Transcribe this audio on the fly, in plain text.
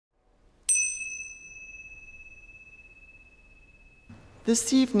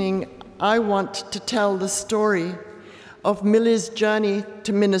This evening, I want to tell the story of Millie's journey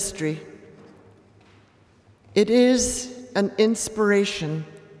to ministry. It is an inspiration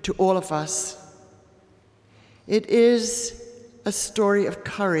to all of us. It is a story of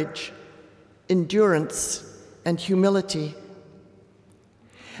courage, endurance, and humility.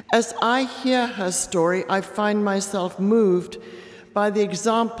 As I hear her story, I find myself moved by the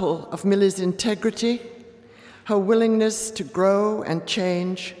example of Millie's integrity, her willingness to grow and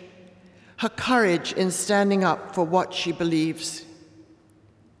change, her courage in standing up for what she believes.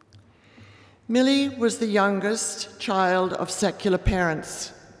 Millie was the youngest child of secular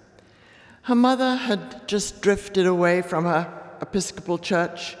parents. Her mother had just drifted away from her Episcopal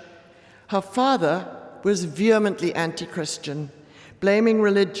church. Her father was vehemently anti-Christian, blaming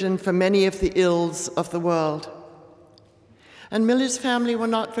religion for many of the ills of the world. And Millie's family were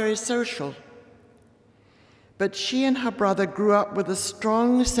not very social. But she and her brother grew up with a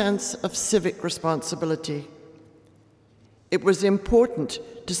strong sense of civic responsibility. It was important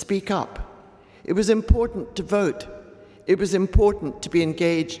to speak up. It was important to vote. It was important to be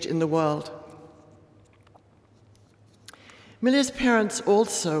engaged in the world. Millie's parents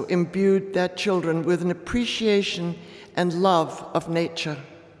also imbued their children with an appreciation and love of nature.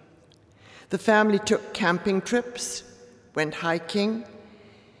 The family took camping trips, went hiking,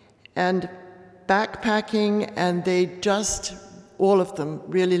 and backpacking, and they just, all of them,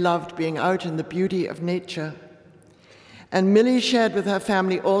 really loved being out in the beauty of nature. And Millie shared with her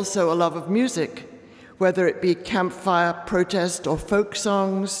family also a love of music, whether it be campfire, protest, or folk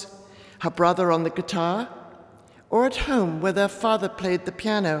songs, her brother on the guitar, or at home where their father played the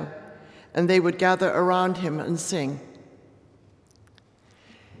piano, and they would gather around him and sing.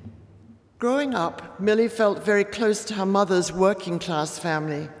 Growing up, Millie felt very close to her mother's working-class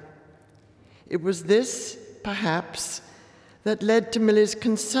family. It was this, perhaps, that led to Millie's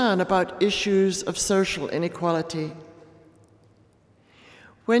concern about issues of social inequality.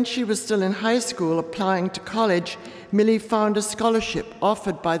 When she was still in high school applying to college, Millie found a scholarship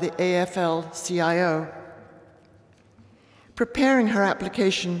offered by the AFL-CIO. Preparing her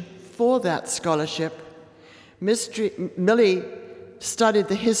application for that scholarship, Millie studied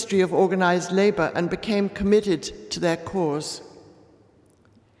the history of organized labor and became committed to their cause.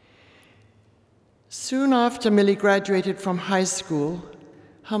 Soon after Millie graduated from high school,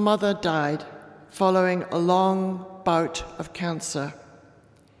 her mother died following a long bout of cancer.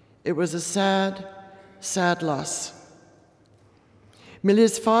 It was a sad, sad loss.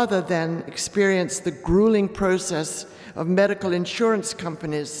 Millie's father then experienced the grueling process of medical insurance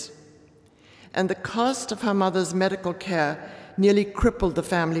companies, and the cost of her mother's medical care nearly crippled the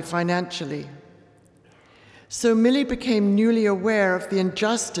family financially. So Millie became newly aware of the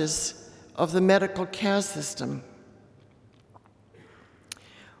injustice of the medical care system.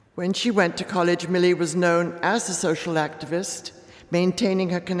 When she went to college, Millie was known as a social activist, maintaining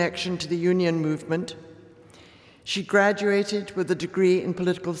her connection to the union movement. She graduated with a degree in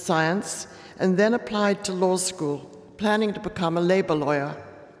political science and then applied to law school, planning to become a labor lawyer.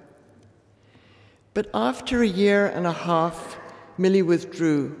 But after a year and a half, Millie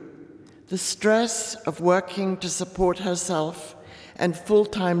withdrew. The stress of working to support herself and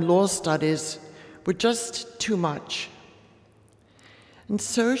full-time law studies were just too much. And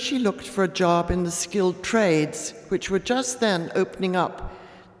so she looked for a job in the skilled trades, which were just then opening up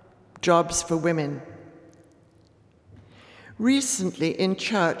jobs for women. Recently in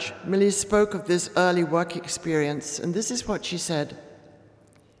church, Millie spoke of this early work experience, and this is what she said.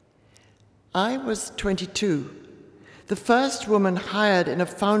 I was 22, the first woman hired in a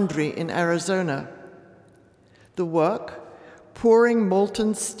foundry in Arizona. The work, pouring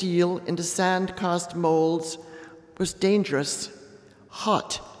molten steel into sand-cast molds, was dangerous,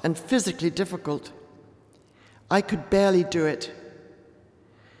 hot, and physically difficult. I could barely do it.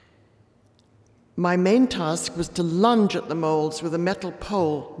 My main task was to lunge at the molds with a metal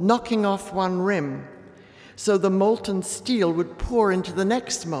pole, knocking off one rim, so the molten steel would pour into the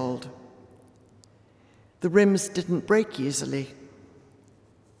next mold. The rims didn't break easily.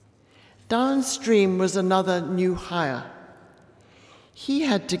 Downstream was another new hire. He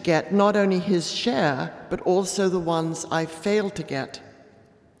had to get not only his share, but also the ones I failed to get.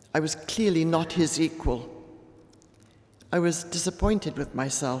 I was clearly not his equal. I was disappointed with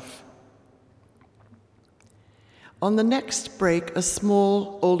myself. On the next break, a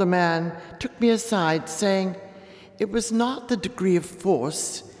small, older man took me aside, saying it was not the degree of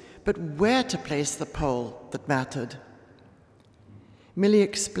force, but where to place the pole that mattered. Millie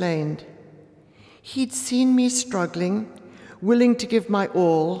explained. He'd seen me struggling, willing to give my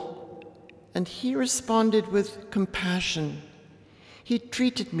all, and he responded with compassion. he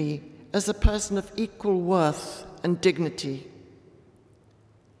treated me as a person of equal worth and dignity.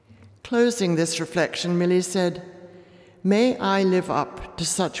 Closing this reflection, Millie said, "May I live up to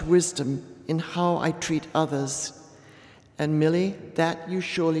such wisdom in how I treat others." And Millie, that you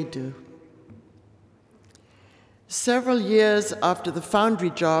surely do. Several years after the foundry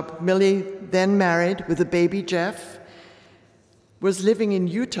job, Millie, then married with a baby Jeff, was living in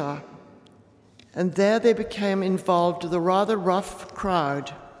Utah, and there they became involved with a rather rough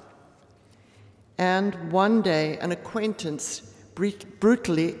crowd. And one day, an acquaintance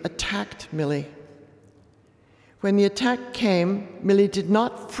brutally attacked Millie. When the attack came, Millie did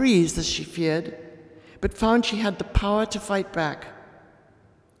not freeze as she feared, but found she had the power to fight back.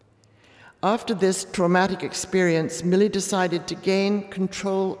 After this traumatic experience, Millie decided to gain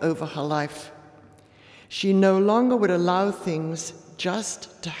control over her life. She no longer would allow things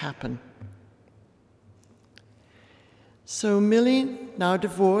just to happen. So Millie, now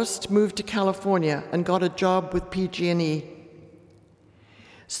divorced, moved to California and got a job with PG&E.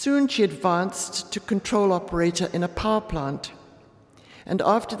 Soon she advanced to control operator in a power plant. And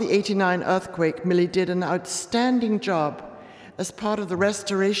after the '89 earthquake, Millie did an outstanding job as part of the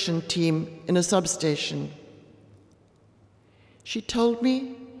restoration team in a substation. She told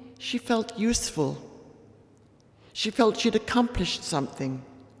me she felt useful. She felt she'd accomplished something.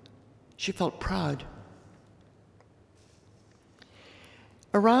 She felt proud.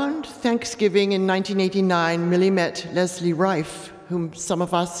 Around Thanksgiving in 1989, Millie met Leslie Rife, whom some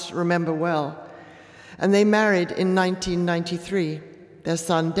of us remember well, and they married in 1993. Their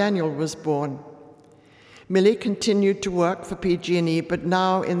son Daniel was born. Millie continued to work for PG&E, but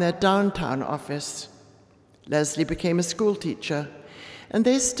now in their downtown office. Leslie became a school teacher, and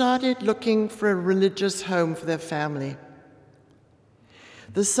they started looking for a religious home for their family.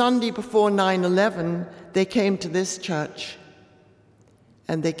 The Sunday before 9/11, they came to this church,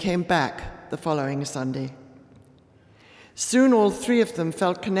 and they came back the following Sunday. Soon all three of them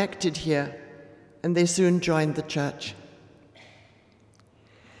felt connected here, and they soon joined the church.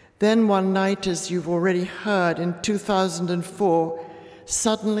 Then one night, as you've already heard, in 2004,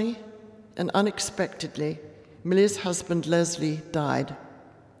 suddenly and unexpectedly, Millie's husband Leslie died.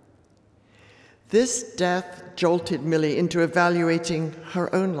 This death jolted Millie into evaluating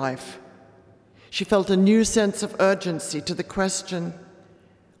her own life. She felt a new sense of urgency to the question,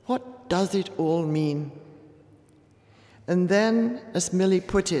 what does it all mean? And then, as Millie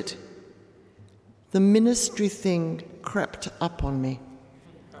put it, the ministry thing crept up on me.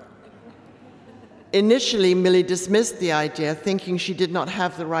 Initially, Millie dismissed the idea, thinking she did not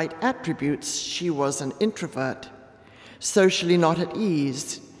have the right attributes. She was an introvert, socially not at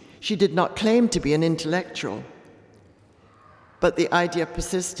ease. She did not claim to be an intellectual. But the idea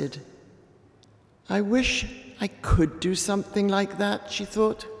persisted. I wish I could do something like that, she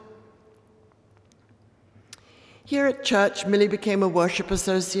thought. Here at church, Millie became a worship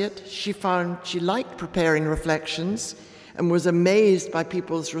associate. She found she liked preparing reflections and was amazed by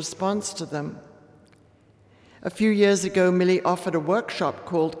people's response to them. A few years ago, Millie offered a workshop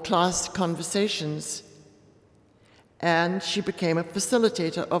called Class Conversations, and she became a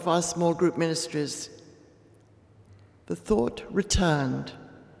facilitator of our small group ministries. The thought returned,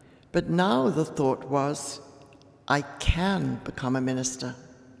 but now the thought was, I can become a minister.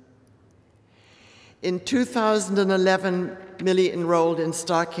 In 2011, Millie enrolled in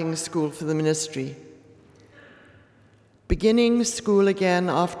Star King School for the Ministry. Beginning school again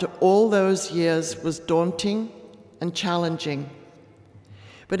after all those years was daunting and challenging.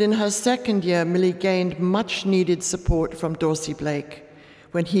 But in her second year, Millie gained much-needed support from Dorsey Blake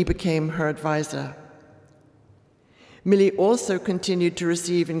when he became her advisor. Millie also continued to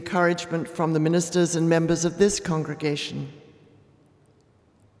receive encouragement from the ministers and members of this congregation.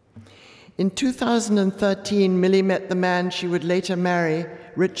 In 2013, Millie met the man she would later marry,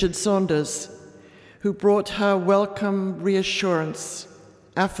 Richard Saunders, who brought her welcome reassurance,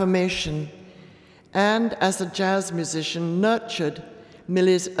 affirmation, and as a jazz musician, nurtured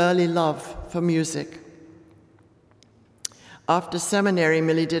Millie's early love for music. After seminary,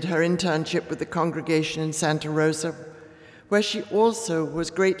 Millie did her internship with the congregation in Santa Rosa, where she also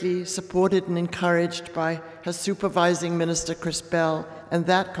was greatly supported and encouraged by her supervising minister, Chris Bell, and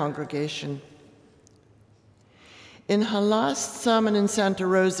that congregation. In her last sermon in Santa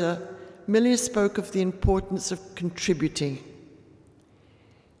Rosa, Millie spoke of the importance of contributing.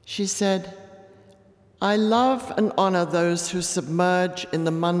 She said, I love and honor those who submerge in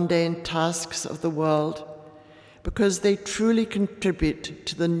the mundane tasks of the world because they truly contribute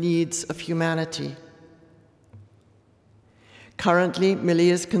to the needs of humanity. Currently, Millie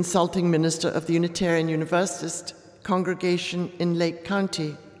is consulting minister of the Unitarian Universalist congregation in Lake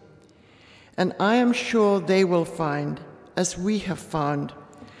County, and I am sure they will find, as we have found,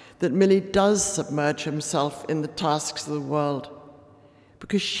 that Millie does submerge himself in the tasks of the world,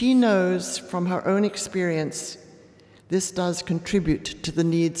 because she knows from her own experience this does contribute to the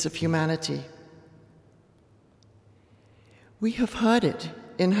needs of humanity. We have heard it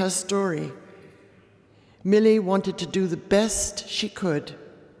in her story. Millie wanted to do the best she could,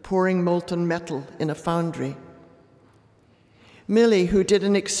 pouring molten metal in a foundry. Millie, who did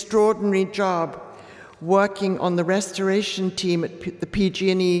an extraordinary job working on the restoration team at the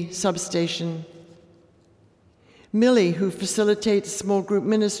PG&E substation. Millie, who facilitates small group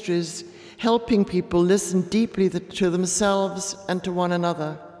ministries, helping people listen deeply to themselves and to one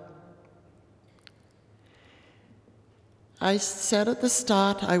another. I said at the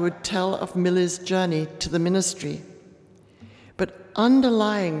start I would tell of Millie's journey to the ministry, but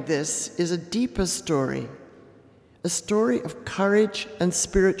underlying this is a deeper story, a story of courage and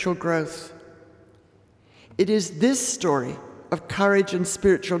spiritual growth. It is this story of courage and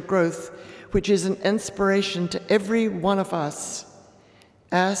spiritual growth which is an inspiration to every one of us,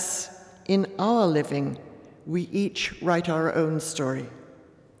 as in our living, we each write our own story.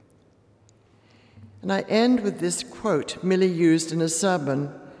 And I end with this quote Millie used in a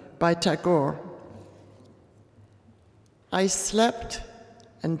sermon by Tagore. I slept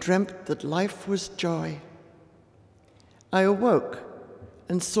and dreamt that life was joy. I awoke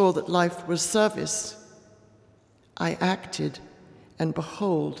and saw that life was service. I acted, and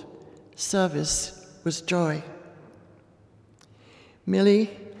behold, service was joy.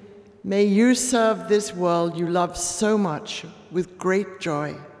 Millie, may you serve this world you love so much with great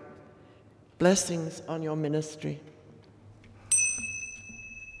joy. Blessings on your ministry.